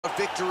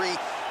victory,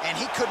 and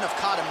he couldn't have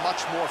caught him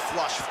much more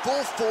flush.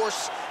 Full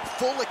force,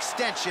 full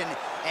extension,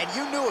 and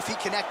you knew if he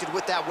connected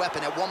with that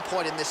weapon at one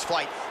point in this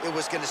fight, it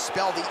was going to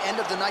spell the end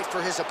of the night for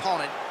his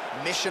opponent.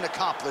 Mission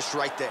accomplished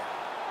right there.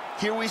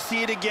 Here we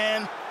see it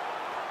again.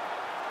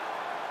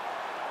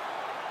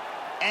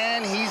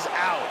 And he's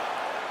out.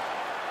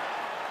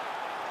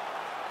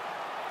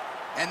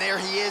 And there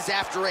he is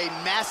after a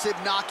massive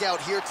knockout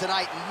here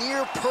tonight.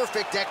 Near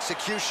perfect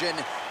execution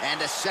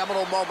and a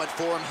seminal moment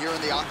for him here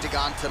in the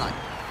octagon tonight.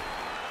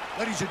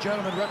 Ladies and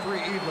gentlemen,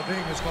 referee Yves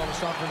Levine has called a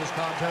stop to this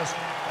contest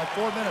at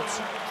 4 minutes,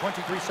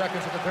 23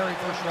 seconds of the very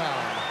first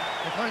round.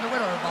 Declaring the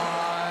winner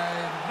by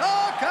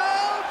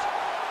knockout,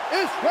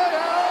 Israel,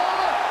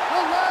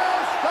 the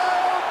last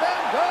style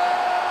bender,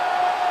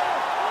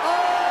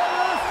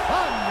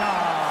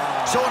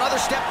 Adesanya. So another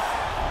step.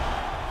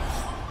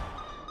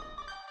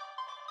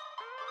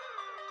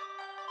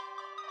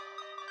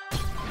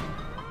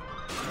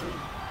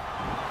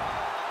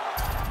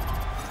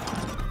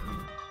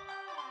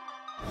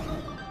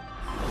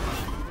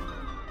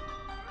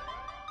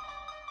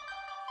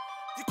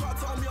 You can't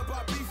tell me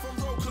about beef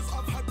and road, cause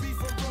I've had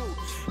beef and road.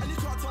 And you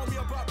can't tell me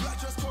about black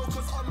dress code,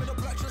 cause I'm in a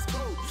black dress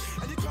code.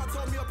 And you can't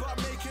tell me about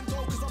making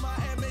dough, cause I'm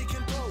out here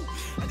making dough.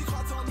 And you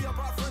can't tell me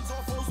about friends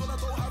or foes when I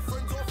don't have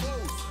friends or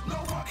foes. No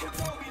one can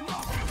tell me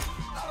nothing.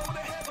 I don't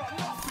wanna hear about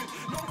nothing.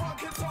 No one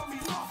can tell me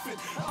nothing.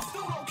 And I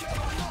still don't care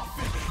about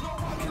nothing. No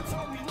one can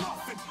tell me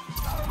nothing.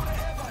 I don't wanna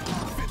hear about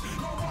nothing.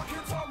 No one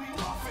can tell me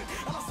nothing.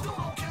 And I still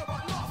don't care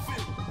about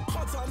nothing.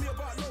 Can't tell me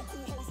about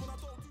local hoes when I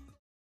don't do.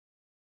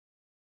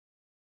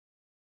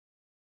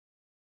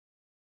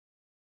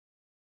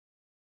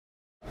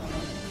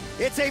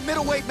 It's a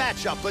middleweight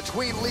matchup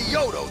between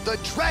Lyoto, the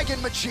Dragon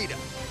Machida,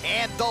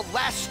 and the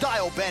last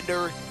style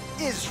bender,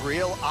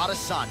 Israel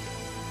Adesanya.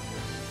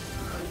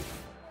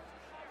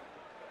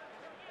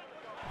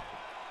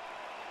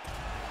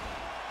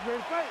 You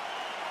ready to fight?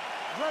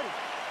 Ready.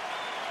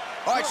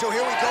 All right, so here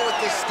we go with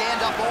this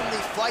stand-up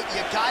only fight.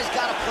 You guys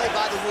got to play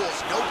by the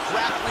rules. No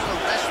grappling or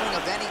wrestling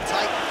of any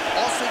type.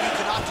 Also, you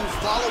cannot do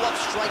follow-up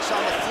strikes on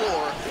the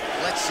floor.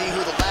 Let's see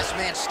who the last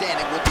man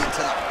standing will be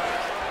tonight.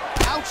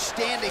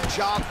 Outstanding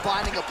job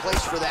finding a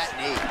place for that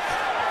knee.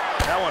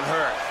 That one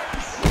hurt.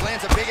 He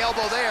lands a big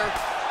elbow there.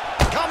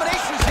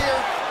 Combinations here.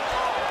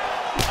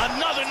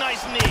 Another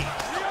nice knee.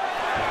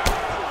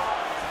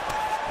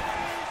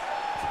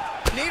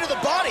 Knee to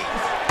the body.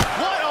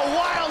 What a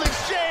wild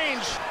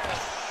exchange.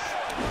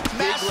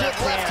 Massive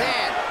left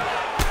hand.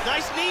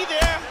 Nice knee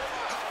there.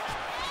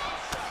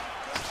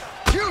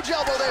 Huge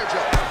elbow there,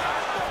 Joe.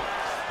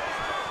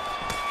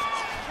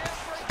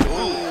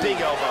 Ooh,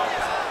 big elbow.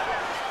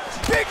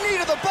 Big knee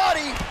to the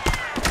body.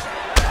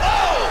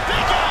 Oh,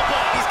 big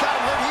elbow. He's got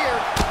him hurt here.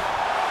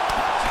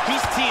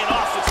 He's teeing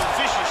off with some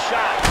vicious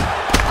shots.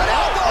 An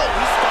elbow. Oh,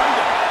 he stunned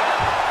him.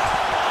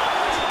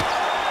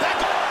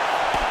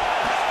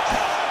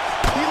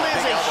 He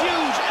lands a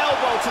huge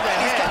elbow to the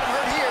He's head. got him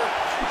hurt here.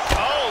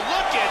 Oh,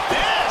 look at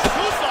this.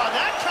 Who saw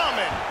that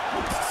coming?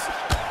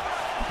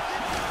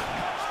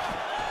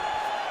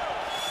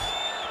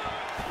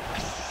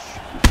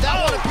 That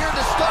one appeared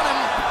to stun him.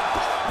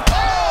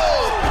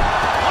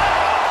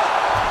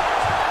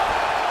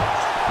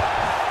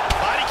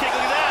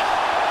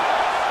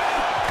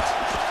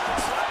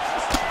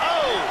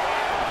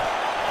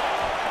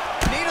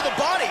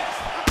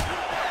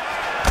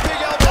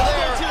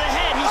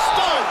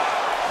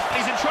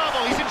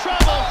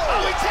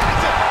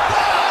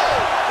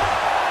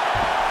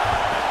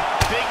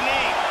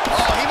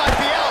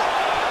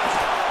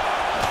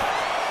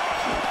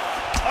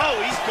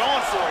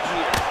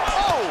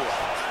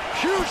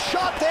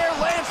 Shot there,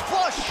 lands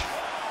flush.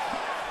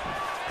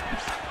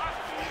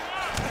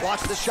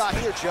 Watch the shot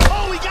here, Joe.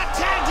 Oh, he got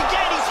tagged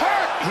again. He's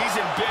hurt. He's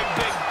in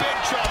big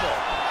trouble.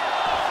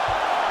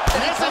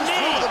 And he comes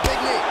through with a big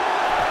knee.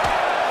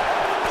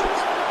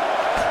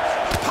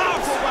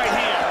 Powerful right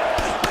hand.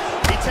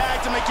 He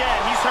tagged him again.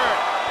 He's hurt.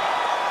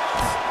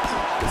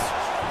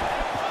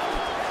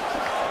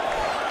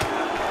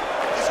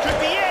 This could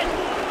be it.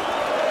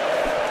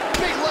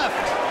 Big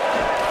left.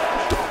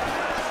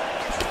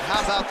 How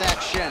about that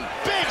shin?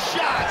 Big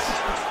shots.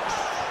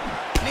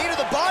 Knee to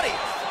the body.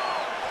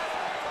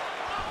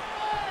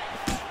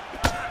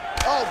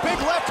 Oh, big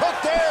left hook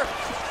there.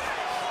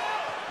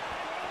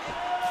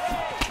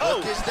 Oh.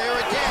 Hook is there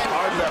again.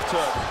 Hard left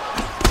hook.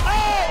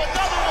 Oh,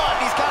 another one.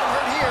 He's got him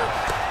hurt here.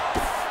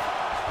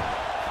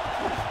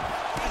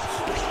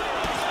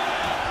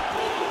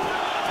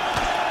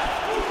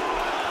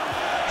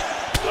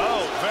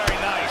 Oh, very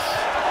nice.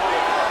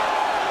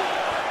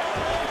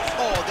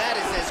 Oh, that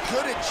is as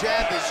good a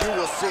jab as you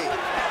will see.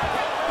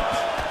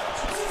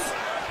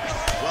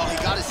 Well, he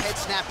got his head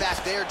snapped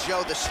back there,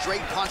 Joe. The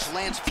straight punch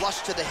lands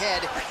flush to the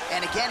head.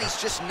 And again,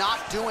 he's just not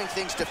doing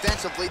things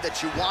defensively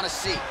that you want to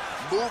see.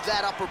 Move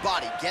that upper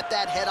body. Get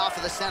that head off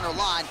of the center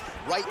line.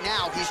 Right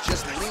now, he's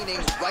just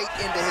leaning right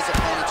into his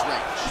opponent's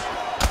range.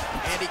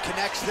 And he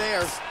connects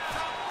there.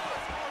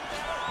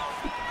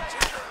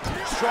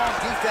 strong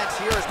defense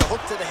here as the hook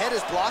to the head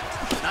is blocked.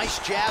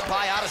 Nice jab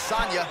by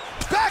Adesanya.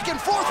 Back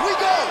and forth we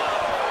go!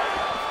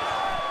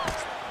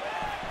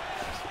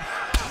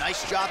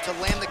 Nice job to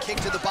land the kick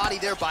to the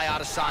body there by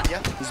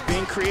Adesanya. He's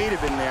being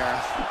creative in there.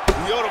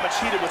 Lyoto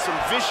Machida with some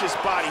vicious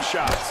body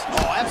shots.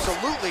 Oh,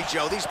 absolutely,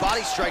 Joe. These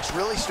body strikes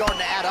really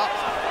starting to add up.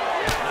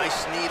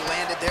 Nice knee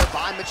landed there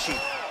by Machida.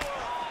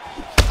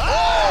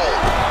 Oh!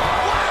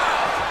 Wow!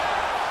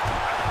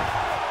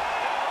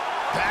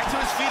 Back to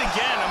his feet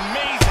again.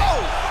 Amazing.